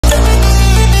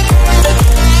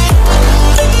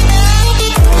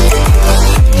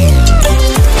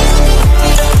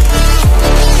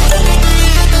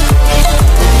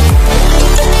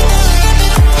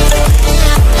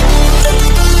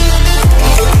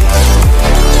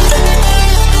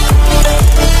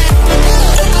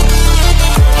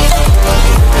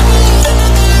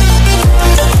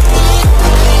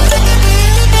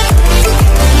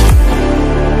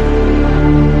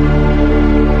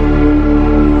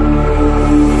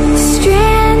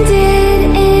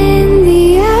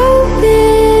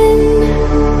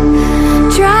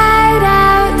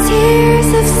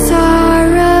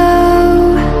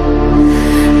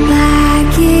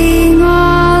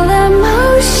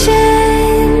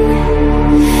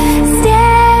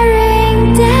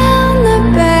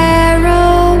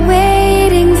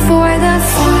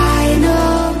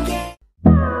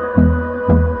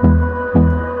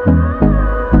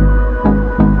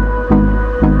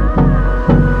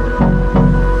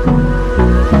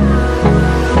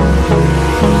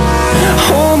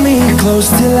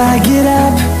close till I get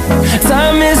up.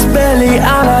 Time is barely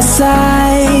on our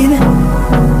side.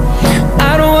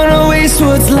 I don't wanna waste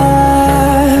what's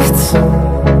left.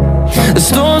 The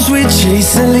storms we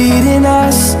chase are leading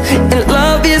us, and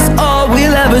love is all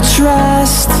we'll ever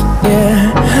trust. Yeah,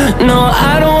 no,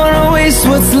 I don't wanna waste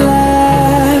what's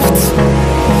left.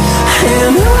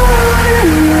 And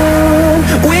on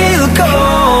we'll go,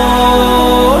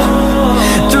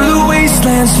 through the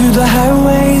wastelands, through the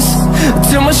highways,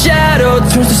 till my shadow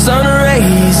turns to sun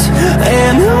rays.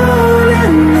 And on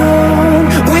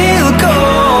we'll go,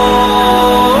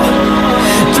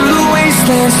 through the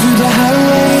wastelands, through the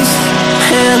highways,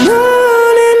 and on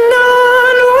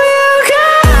we'll go.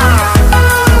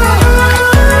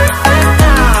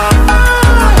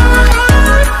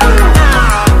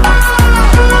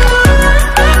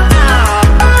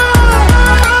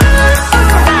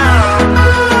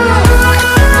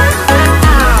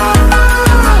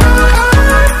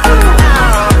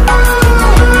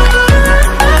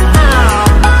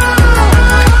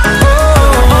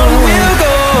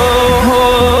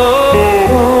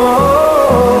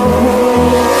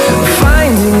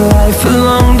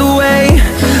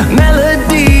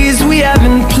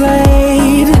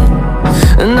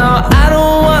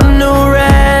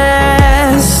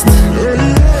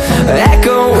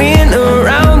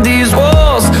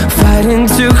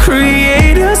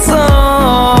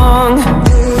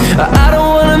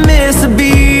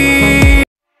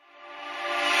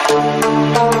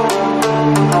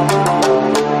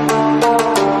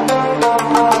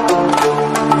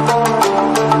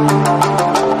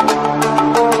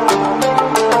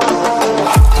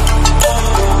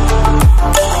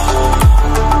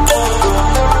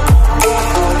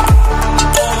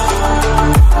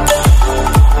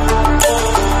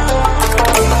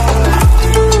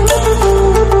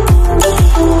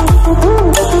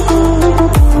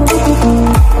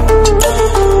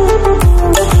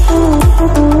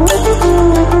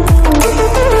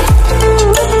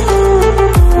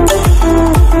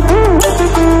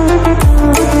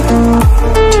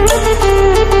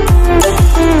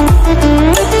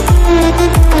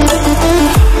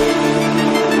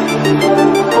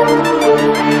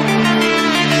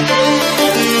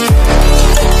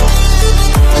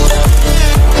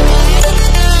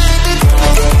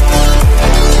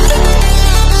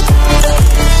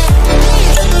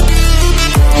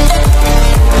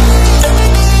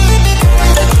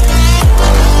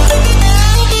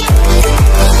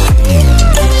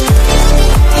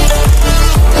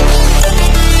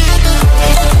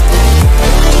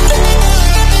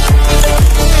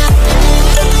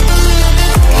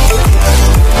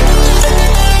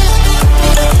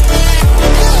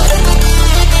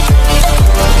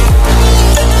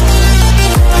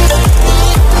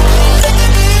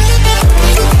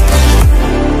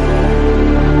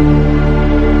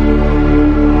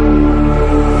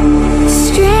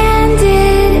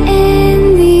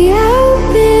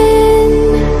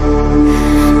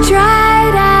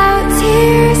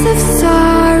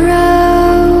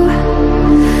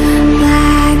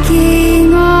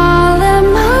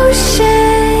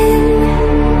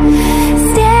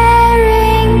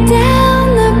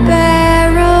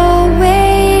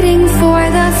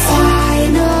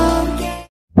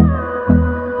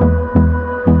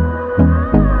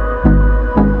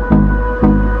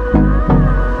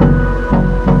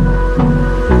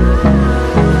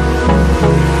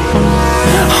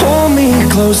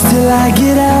 Close till I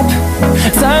get up.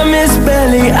 Time is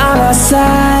barely on our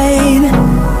side.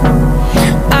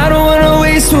 I don't wanna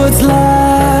waste what's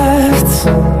left.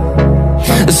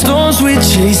 The storms we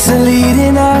chase are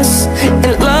leading us,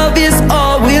 and love is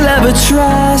all we'll ever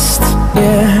trust.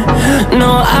 Yeah, no,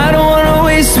 I don't wanna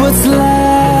waste what's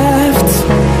left.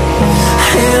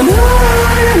 And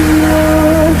on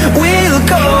we'll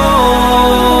go,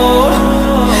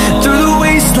 through the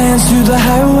wastelands, through the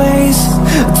highways,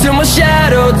 till my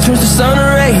shadow turns to sun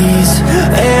rays.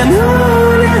 And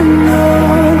on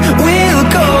we'll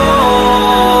go,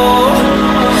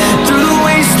 through the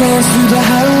wastelands, through the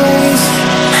highways,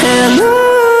 and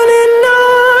on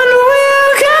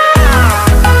we'll go.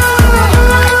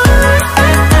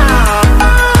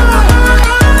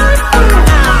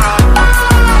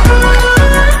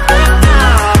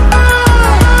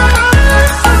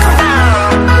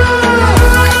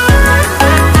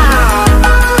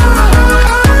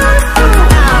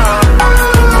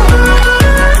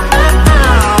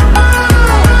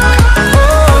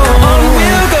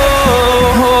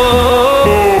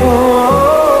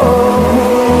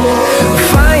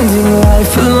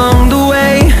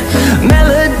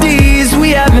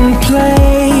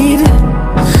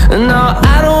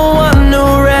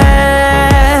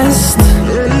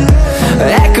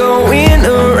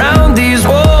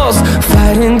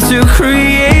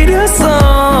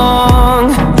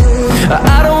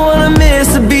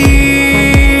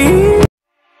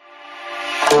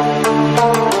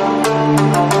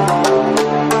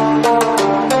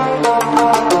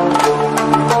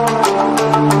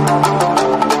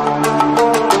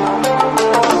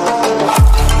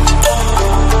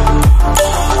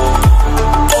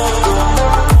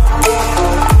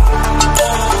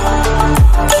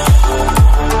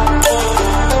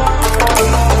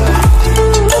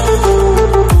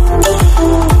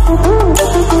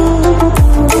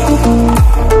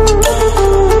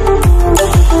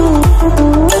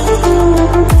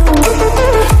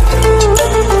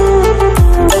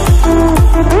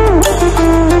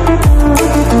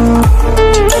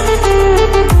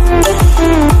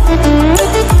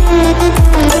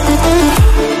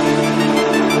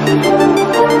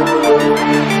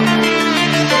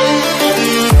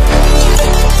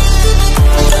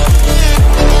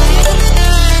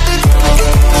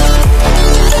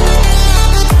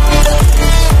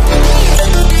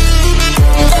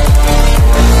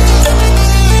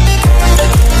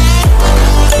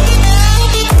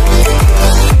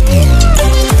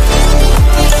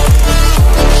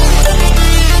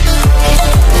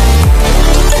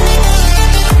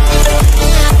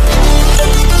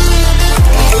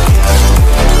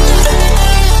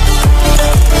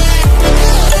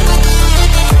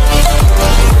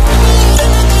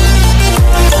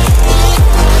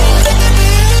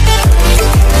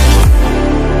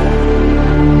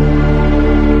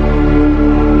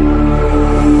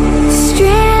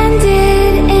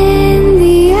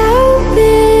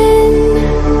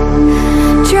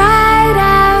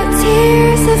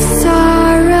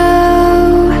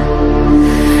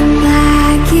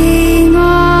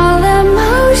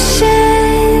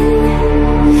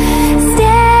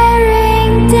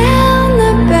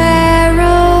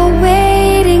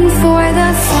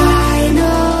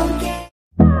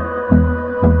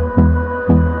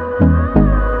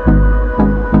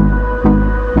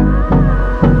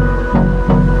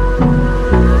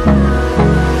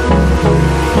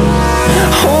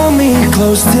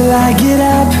 close till I get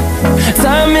up.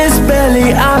 Time is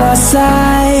barely on our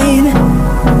side.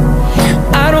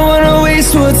 I don't wanna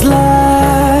waste what's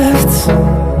left.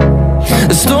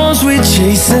 The storms we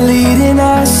chase are leading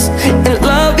us, and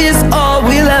love is all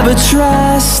we'll ever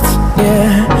trust.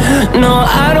 Yeah, no,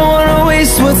 I don't wanna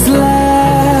waste what's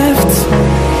left.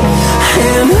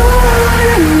 And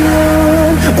on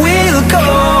we'll go,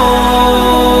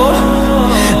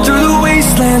 through the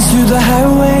wastelands, through the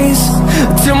highways,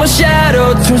 till my shadow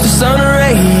turns to sun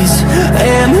rays.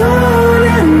 And on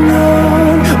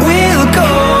we'll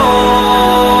go,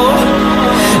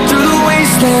 through the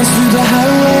wastelands, through the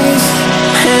highways,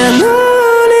 and on.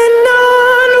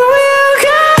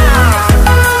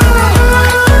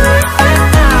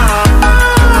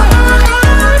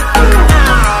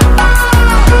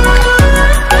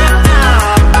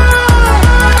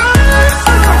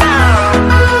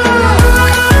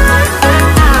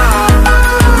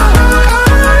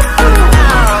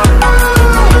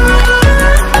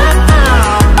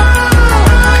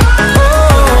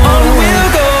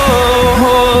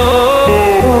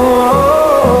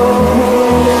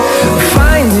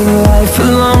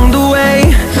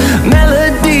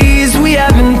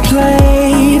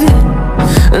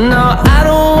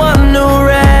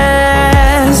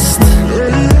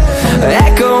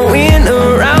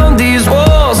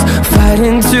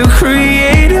 To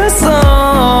create a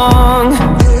song,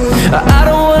 I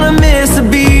don't wanna miss a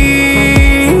beat.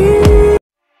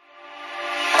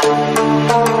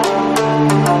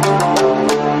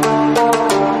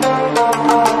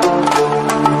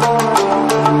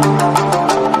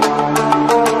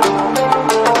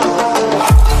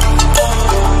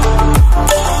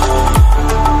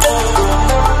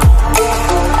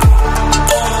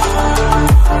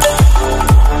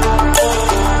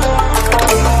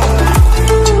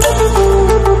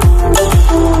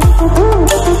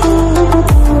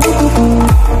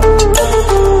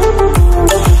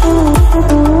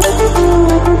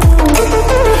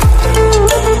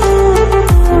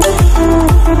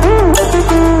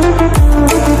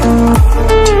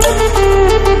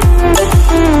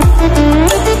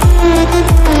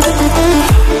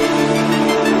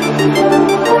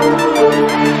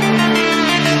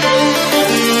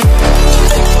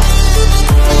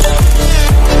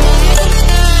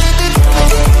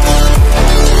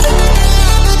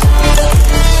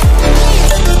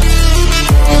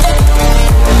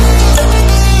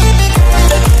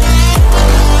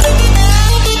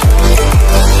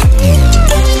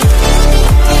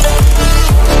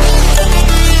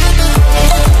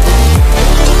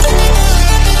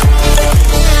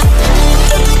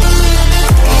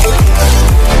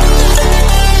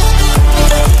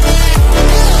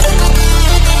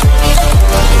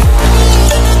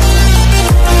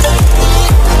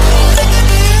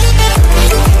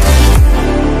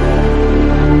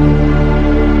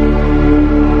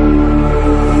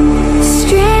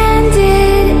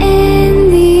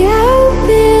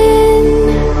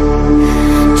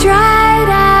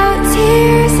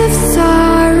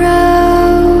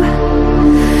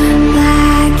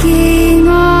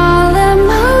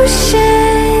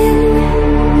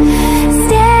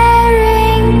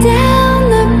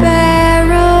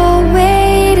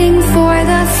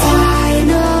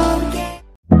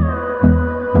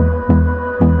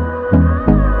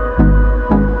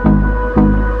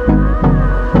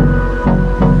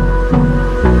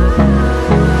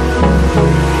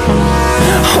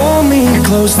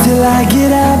 Close till I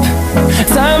get up.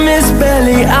 Time is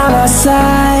barely on our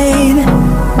side.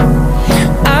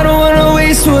 I don't wanna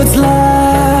waste what's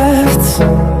left.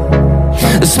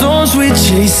 The storms we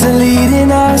chase are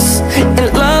leading us, and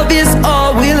love is all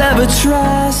we'll ever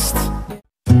trust.